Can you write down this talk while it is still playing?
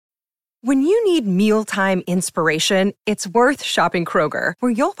When you need mealtime inspiration, it's worth shopping Kroger,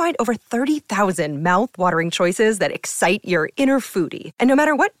 where you'll find over 30,000 mouth-watering choices that excite your inner foodie. And no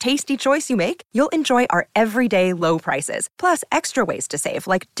matter what tasty choice you make, you'll enjoy our everyday low prices, plus extra ways to save,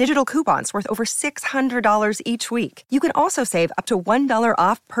 like digital coupons worth over $600 each week. You can also save up to $1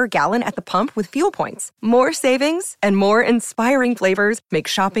 off per gallon at the pump with fuel points. More savings and more inspiring flavors make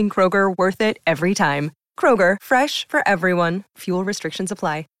shopping Kroger worth it every time. Kroger, fresh for everyone. Fuel restrictions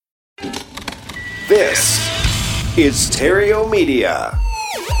apply. This is Terrio Media.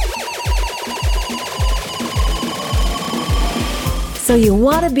 So you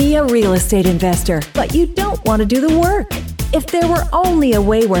want to be a real estate investor, but you don't want to do the work. If there were only a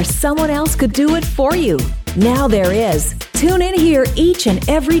way where someone else could do it for you. Now there is. Tune in here each and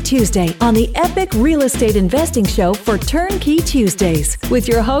every Tuesday on the Epic Real Estate Investing Show for Turnkey Tuesdays with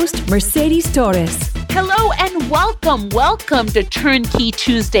your host, Mercedes Torres. Hello and welcome. Welcome to Turnkey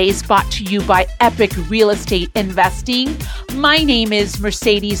Tuesdays, brought to you by Epic Real Estate Investing. My name is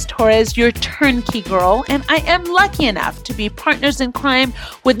Mercedes Torres, your turnkey girl, and I am lucky enough to be partners in crime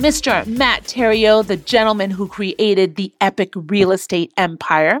with Mr. Matt Terrio, the gentleman who created the Epic Real Estate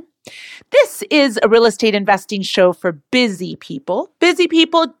Empire. This is a real estate investing show for busy people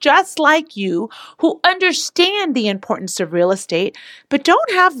just like you who understand the importance of real estate, but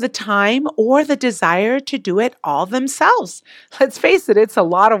don't have the time or the desire to do it all themselves. Let's face it, it's a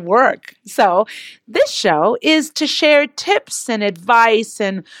lot of work. So this show is to share tips and advice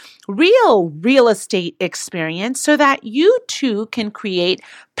and real estate experience so that you too can create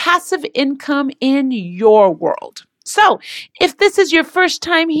passive income in your world. So, if this is your first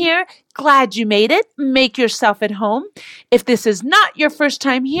time here, glad you made it. Make yourself at home. If this is not your first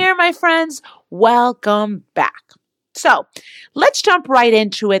time here, my friends, welcome back. So, let's jump right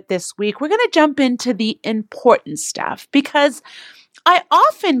into it this week. We're going to jump into the important stuff because I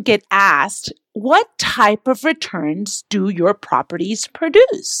often get asked, what type of returns do your properties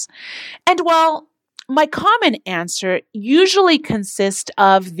produce? And well, my common answer usually consists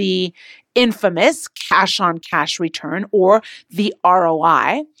of the infamous cash-on-cash return, or the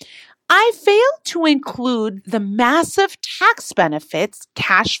ROI. I fail to include the massive tax benefits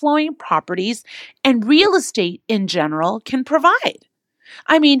cash flowing properties and real estate in general can provide.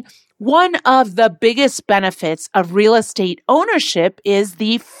 I mean, one of the biggest benefits of real estate ownership is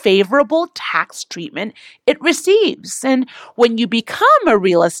the favorable tax treatment it receives. And when you become a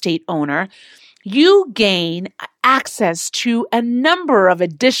real estate owner, you gain access to a number of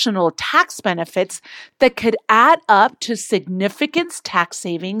additional tax benefits that could add up to significant tax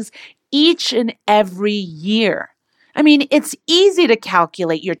savings each and every year. I mean, it's easy to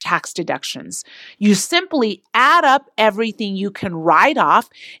calculate your tax deductions. You simply add up everything you can write off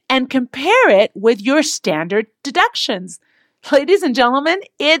and compare it with your standard deductions. Ladies and gentlemen,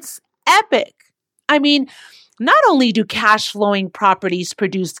 it's epic. I mean, not only do cash flowing properties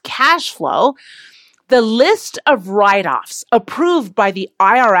produce cash flow, the list of write-offs approved by the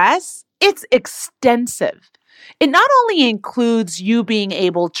IRS, it's extensive. It not only includes you being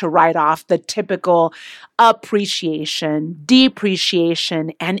able to write off the typical appreciation,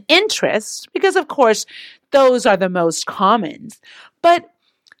 depreciation, and interest, because of course, those are the most common, but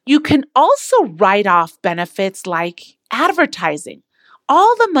you can also write off benefits like advertising.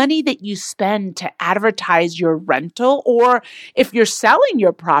 All the money that you spend to advertise your rental, or if you're selling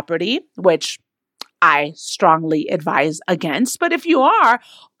your property, which I strongly advise against, but if you are,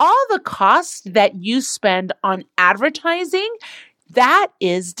 all the costs that you spend on advertising, that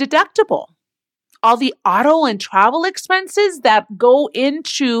is deductible. All the auto and travel expenses that go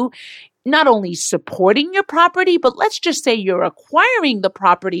into not only supporting your property, but let's just say you're acquiring the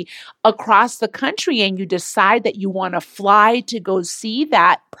property across the country and you decide that you want to fly to go see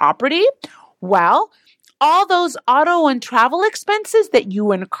that property. Well, all those auto and travel expenses that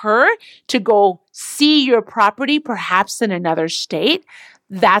you incur to go see your property, perhaps in another state,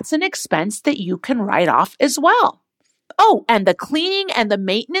 that's an expense that you can write off as well. Oh, and the cleaning and the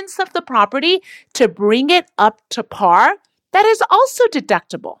maintenance of the property to bring it up to par, that is also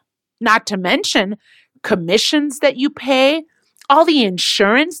deductible. Not to mention commissions that you pay, all the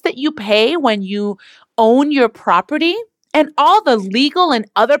insurance that you pay when you own your property, and all the legal and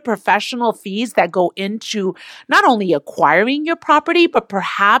other professional fees that go into not only acquiring your property, but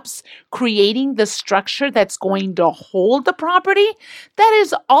perhaps creating the structure that's going to hold the property, that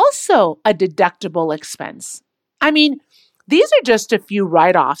is also a deductible expense. I mean, these are just a few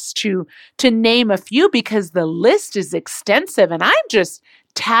write-offs to name a few because the list is extensive and I'm just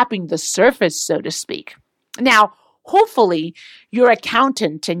tapping the surface, so to speak. Now, hopefully, your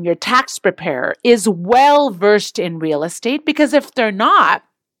accountant and your tax preparer is well versed in real estate because if they're not,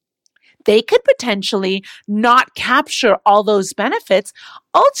 they could potentially not capture all those benefits,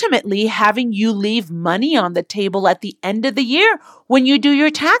 ultimately having you leave money on the table at the end of the year when you do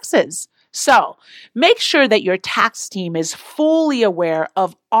your taxes. So make sure that your tax team is fully aware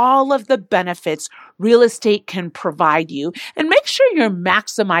of all of the benefits real estate can provide you, and make sure you're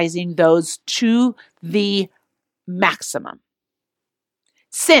maximizing those to the maximum.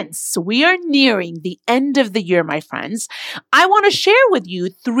 Since we are nearing the end of the year, my friends, I want to share with you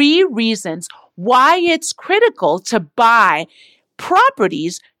 3 reasons why it's critical to buy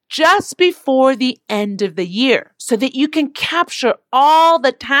properties just before the end of the year so that you can capture all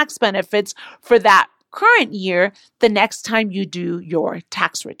the tax benefits for that current year the next time you do your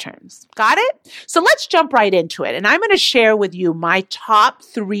tax returns. Got it? So let's jump right into it. And I'm going to share with you my top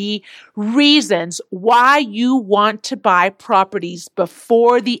 3 reasons why you want to buy properties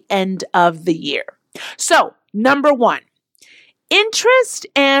before the end of the year. So, number 1, interest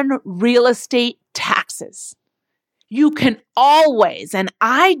and real estate taxes. You can always, and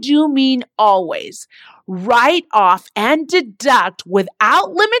I do mean always, write off and deduct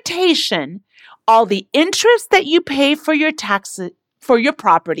without limitation all the interest that you pay for your taxes, for your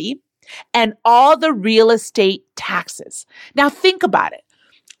property, and all the real estate taxes. Now think about it.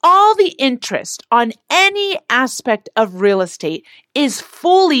 All the interest on any aspect of real estate is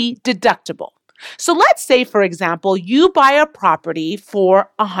fully deductible. So let's say, for example, you buy a property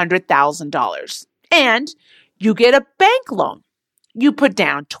for $100,000 and you get a bank loan. You put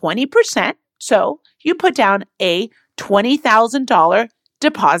down 20%. So you put down a $20,000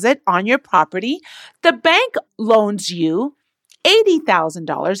 deposit on your property. The bank loans you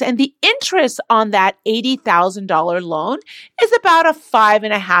 $80,000, and the interest on that $80,000 loan is about a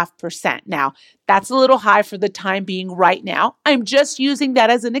 5.5%. Now, that's a little high for the time being right now. I'm just using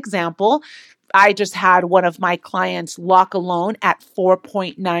that as an example. I just had one of my clients lock a loan at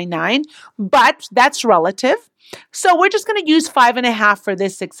 4.99, but that's relative. So we're just going to use 5.5 for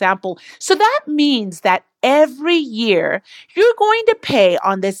this example. So that means that every year you're going to pay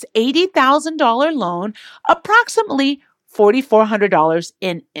on this $80,000 loan approximately $4,400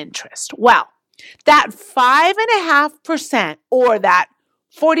 in interest. Well, that 5.5% or that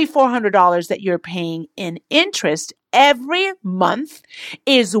 $4,400 that you're paying in interest every month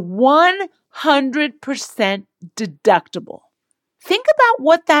is 100% deductible. Think about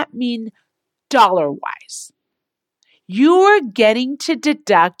what that means dollar-wise. You're getting to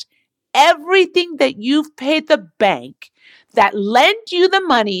deduct everything that you've paid the bank that lent you the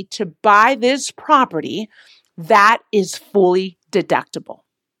money to buy this property. That is fully deductible.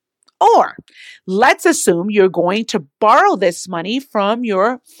 Or let's assume you're going to borrow this money from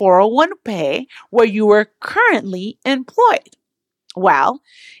your 401k where you are currently employed. Well,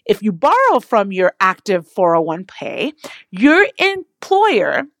 if you borrow from your active 401k, your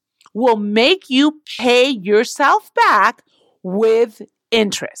employer will make you pay yourself back with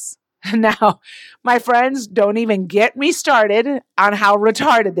interest. Now, my friends, don't even get me started on how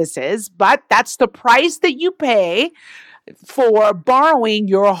retarded this is, but that's the price that you pay for borrowing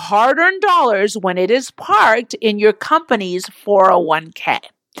your hard-earned dollars when it is parked in your company's 401k.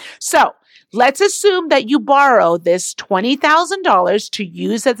 So, let's assume that you borrow this $20,000 to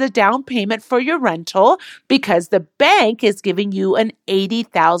use as a down payment for your rental because the bank is giving you an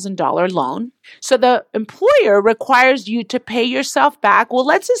 $80,000 loan. So the employer requires you to pay yourself back. Well,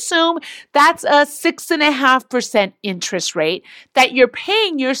 let's assume that's a 6.5% interest rate that you're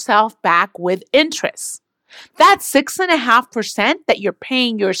paying yourself back with interest. That 6.5% that you're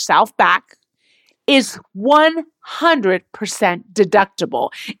paying yourself back is 100% deductible,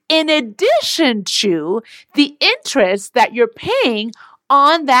 in addition to the interest that you're paying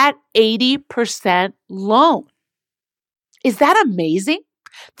on that 80% loan. Is that amazing?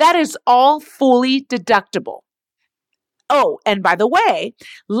 That is all fully deductible. Oh, and by the way,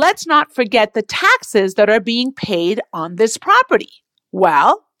 let's not forget the taxes that are being paid on this property.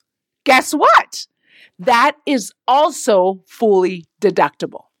 Well, guess what? That is also fully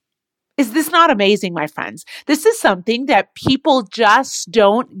deductible. Is this not amazing, my friends? This is something that people just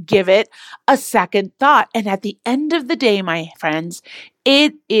don't give it a second thought. And at the end of the day, my friends,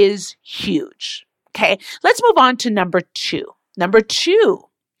 it is huge. Okay, let's move on to number 2. Number 2,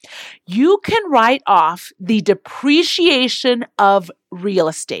 you can write off the depreciation of real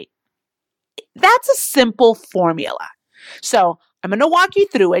estate. That's a simple formula. So I'm going to walk you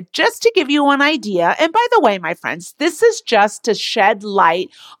through it just to give you an idea. And by the way, my friends, this is just to shed light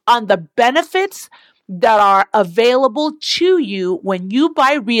on the benefits that are available to you when you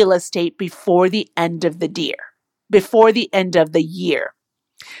buy real estate before the end of the year.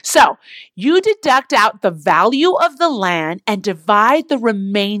 So you deduct out the value of the land and divide the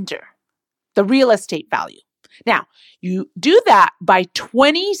remainder the real estate value. Now, you do that by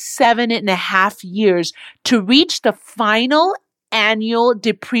 27.5 years to reach the final annual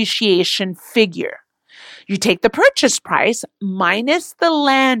depreciation figure. You take the purchase price minus the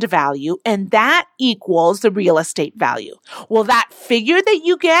land value, and that equals the real estate value. Well, that figure that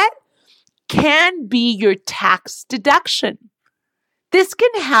you get can be your tax deduction. This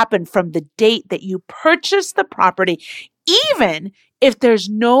can happen from the date that you purchase the property, even if there's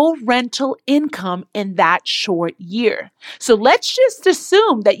no rental income in that short year. So let's just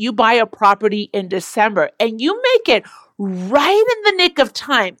assume that you buy a property in December and you make it right in the nick of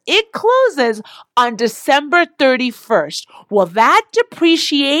time. It closes on December 31st. Well, that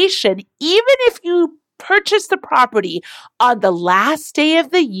depreciation, even if you purchase the property on the last day of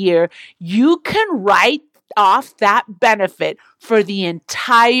the year, you can write off that benefit for the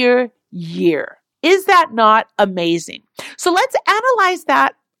entire year. Is that not amazing? So let's analyze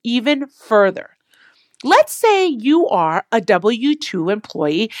that even further. Let's say you are a W-2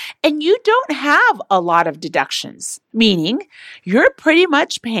 employee and you don't have a lot of deductions, meaning you're pretty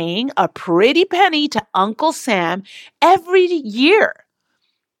much paying a pretty penny to Uncle Sam every year.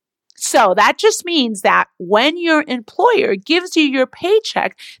 So that just means that when your employer gives you your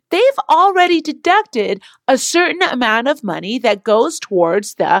paycheck, they've already deducted a certain amount of money that goes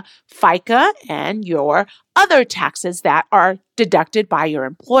towards the FICA and your other taxes that are deducted by your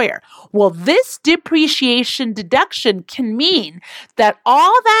employer. Well, this depreciation deduction can mean that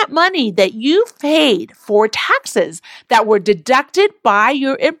all that money that you've paid for taxes that were deducted by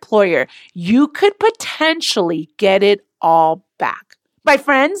your employer, you could potentially get it all back. My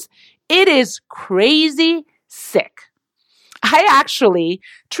friends, it is crazy sick.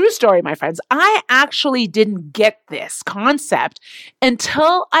 True story, my friends, I actually didn't get this concept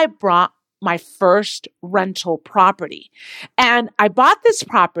until I bought my first rental property. And I bought this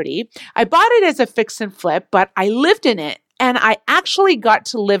property. I bought it as a fix and flip, but I lived in it. And I actually got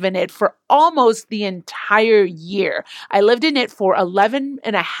to live in it for almost the entire year. I lived in it for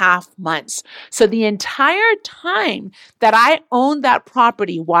 11.5 months. So the entire time that I owned that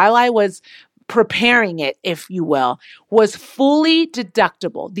property while I was preparing it, if you will, was fully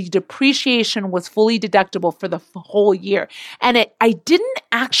deductible. The depreciation was fully deductible for the whole year. And I didn't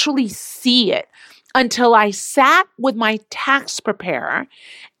actually see it until I sat with my tax preparer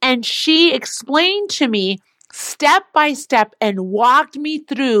and she explained to me step by step and walked me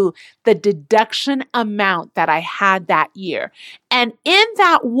through the deduction amount that I had that year. And in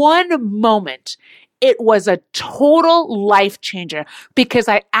that one moment, it was a total life changer because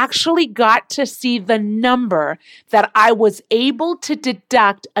I actually got to see the number that I was able to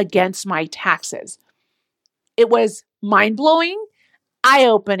deduct against my taxes. It was mind-blowing,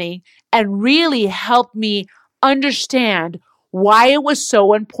 eye-opening, and really helped me understand why it was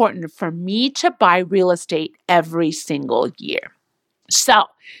so important for me to buy real estate every single year. So,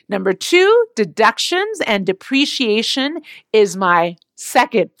 number 2, deductions and depreciation is my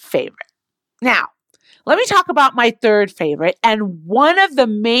second favorite. Now, let me talk about my third favorite and one of the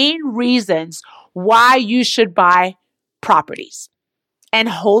main reasons why you should buy properties and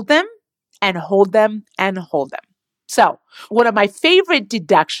hold them and hold them and hold them. So, one of my favorite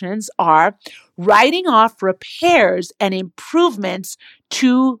deductions are writing off repairs and improvements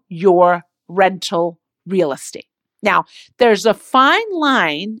to your rental real estate. Now, there's a fine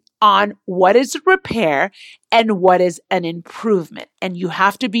line on what is a repair and what is an improvement, and you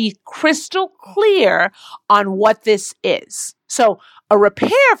have to be crystal clear on what this is. So, a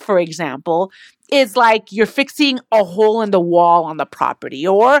repair, for example, is like you're fixing a hole in the wall on the property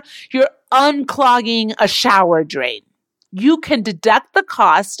or you're unclogging a shower drain. You can deduct the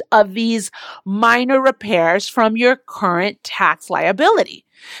cost of these minor repairs from your current tax liability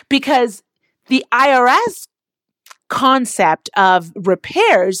because the IRS concept of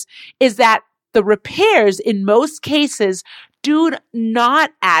repairs is that the repairs in most cases do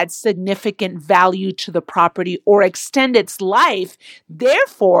not add significant value to the property or extend its life.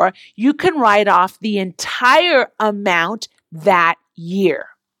 Therefore, you can write off the entire amount that year.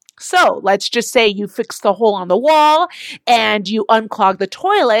 So let's just say you fix the hole on the wall and you unclog the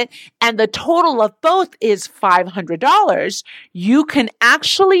toilet and the total of both is $500. You can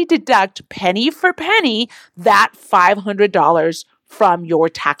actually deduct penny for penny that $500 from your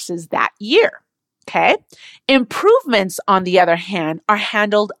taxes that year. Okay. Improvements, on the other hand, are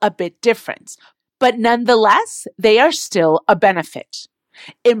handled a bit different, but nonetheless, they are still a benefit.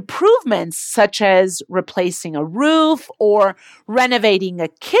 Improvements such as replacing a roof or renovating a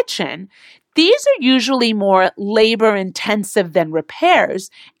kitchen These are usually more labor intensive than repairs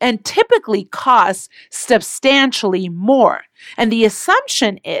and typically cost substantially more. And the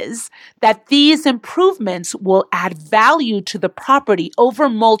assumption is that these improvements will add value to the property over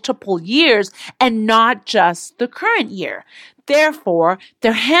multiple years and not just the current year. Therefore,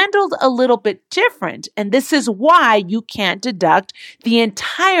 they're handled a little bit different, and this is why you can't deduct the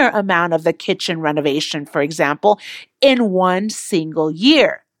entire amount of the kitchen renovation, for example, in one single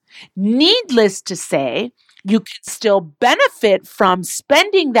year. Needless to say, you can still benefit from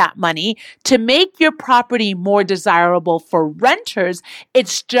spending that money to make your property more desirable for renters.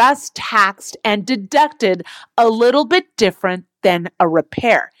 It's just taxed and deducted a little bit different than a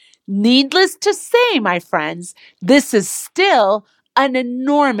repair. Needless to say, my friends, this is still an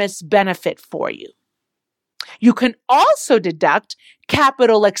enormous benefit for you. You can also deduct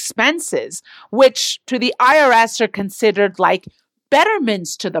capital expenses, which to the IRS are considered like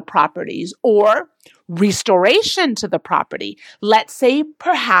betterments to the properties or restoration to the property. Let's say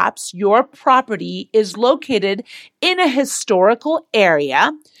perhaps your property is located in a historical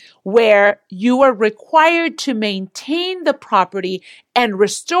area where you are required to maintain the property and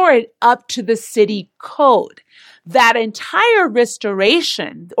restore it up to the city code. That entire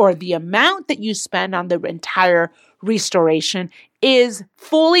restoration, or the amount that you spend on the entire restoration, is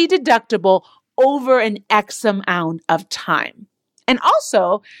fully deductible over an X amount of time. And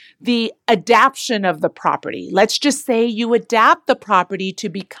also the adaptation of the property. Let's just say you adapt the property to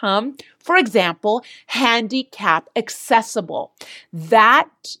become, for example, handicap accessible.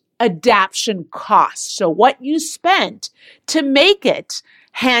 That adaptation cost, so what you spent to make it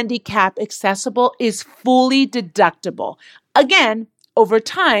handicap accessible, is fully deductible. Again, over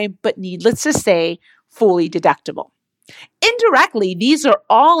time, but needless to say, fully deductible. Indirectly, these are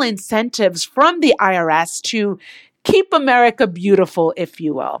all incentives from the IRS to keep America beautiful, if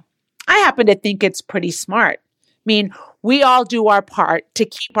you will. I happen to think it's pretty smart. I mean, we all do our part to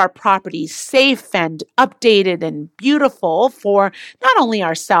keep our properties safe and updated and beautiful for not only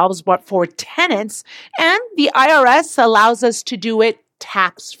ourselves, but for tenants. And the IRS allows us to do it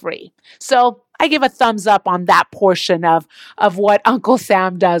tax-free. So I give a thumbs up on that portion of what Uncle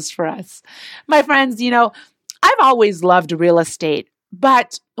Sam does for us. My friends, I've always loved real estate,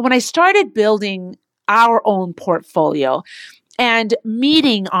 but when I started building our own portfolio and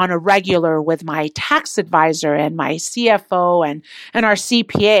meeting on a regular with my tax advisor and my CFO and our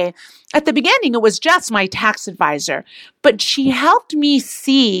CPA, at the beginning, it was just my tax advisor, but she helped me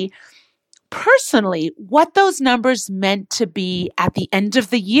see personally what those numbers meant to be at the end of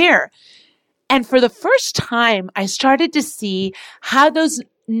the year. And for the first time, I started to see how those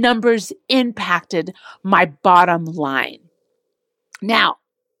numbers impacted my bottom line. Now,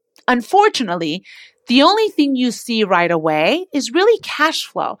 unfortunately, the only thing you see right away is really cash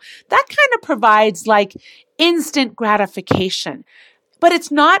flow. That kind of provides like instant gratification. But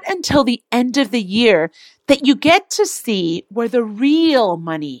it's not until the end of the year that you get to see where the real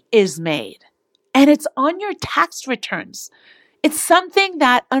money is made. And it's on your tax returns. It's something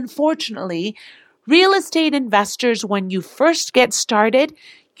that, unfortunately, real estate investors, when you first get started,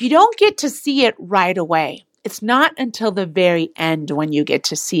 you don't get to see it right away. It's not until the very end when you get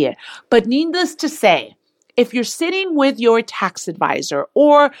to see it. But needless to say, if you're sitting with your tax advisor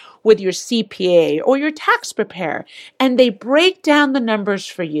or with your CPA or your tax preparer, and they break down the numbers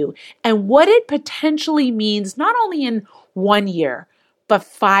for you and what it potentially means, not only in 1 year, but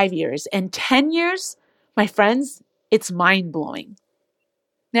 5 years and 10 years, my friends, it's mind-blowing.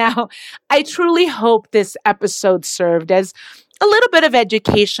 Now, I truly hope this episode served as a little bit of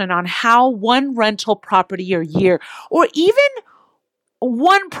education on how one rental property a year, or even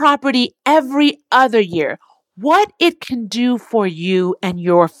one property every other year, what it can do for you and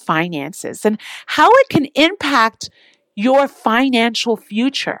your finances and how it can impact your financial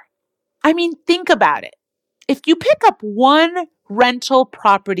future. I mean, think about it. If you pick up one rental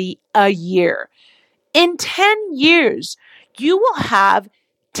property a year, in 10 years, you will have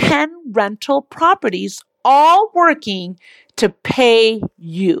 10 rental properties all working to pay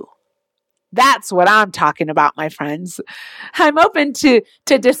you. That's what I'm talking about, my friends. I'm open to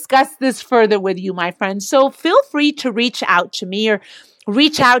discuss this further with you, my friends. So feel free to reach out to me or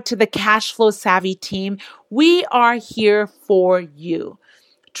reach out to the Cash Flow Savvy team. We are here for you.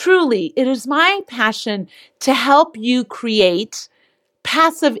 Truly, it is my passion to help you create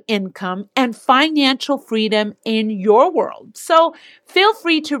passive income and financial freedom in your world. So feel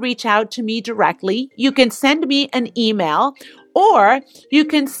free to reach out to me directly. You can send me an email, or you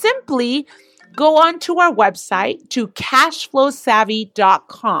can simply go onto our website to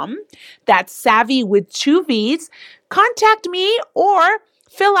cashflowsavvy.com. That's savvy with 2 V's. Contact me or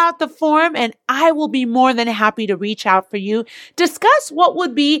fill out the form and I will be more than happy to reach out for you. Discuss what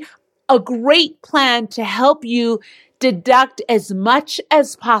would be a great plan to help you deduct as much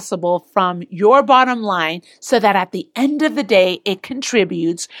as possible from your bottom line so that at the end of the day, it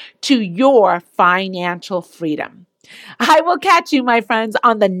contributes to your financial freedom. I will catch you, my friends,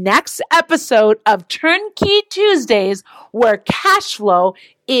 on the next episode of Turnkey Tuesdays, where cash flow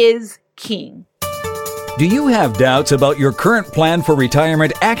is king. Do you have doubts about your current plan for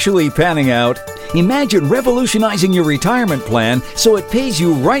retirement actually panning out? Imagine revolutionizing your retirement plan so it pays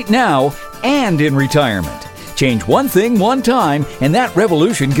you right now and in retirement. Change one thing one time, and that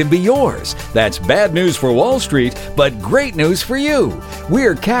revolution can be yours. That's bad news for Wall Street, but great news for you.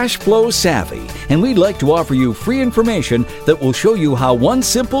 We're Cash Flow Savvy, and we'd like to offer you free information that will show you how one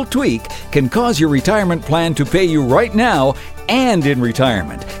simple tweak can cause your retirement plan to pay you right now and in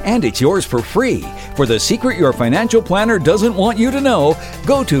retirement. And it's yours for free. For the secret your financial planner doesn't want you to know,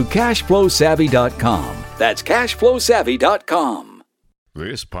 go to cashflowsavvy.com. That's cashflowsavvy.com.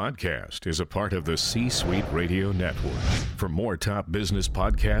 This podcast is a part of the C-Suite Radio Network. For more top business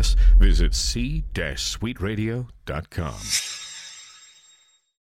podcasts, visit c-suiteradio.com.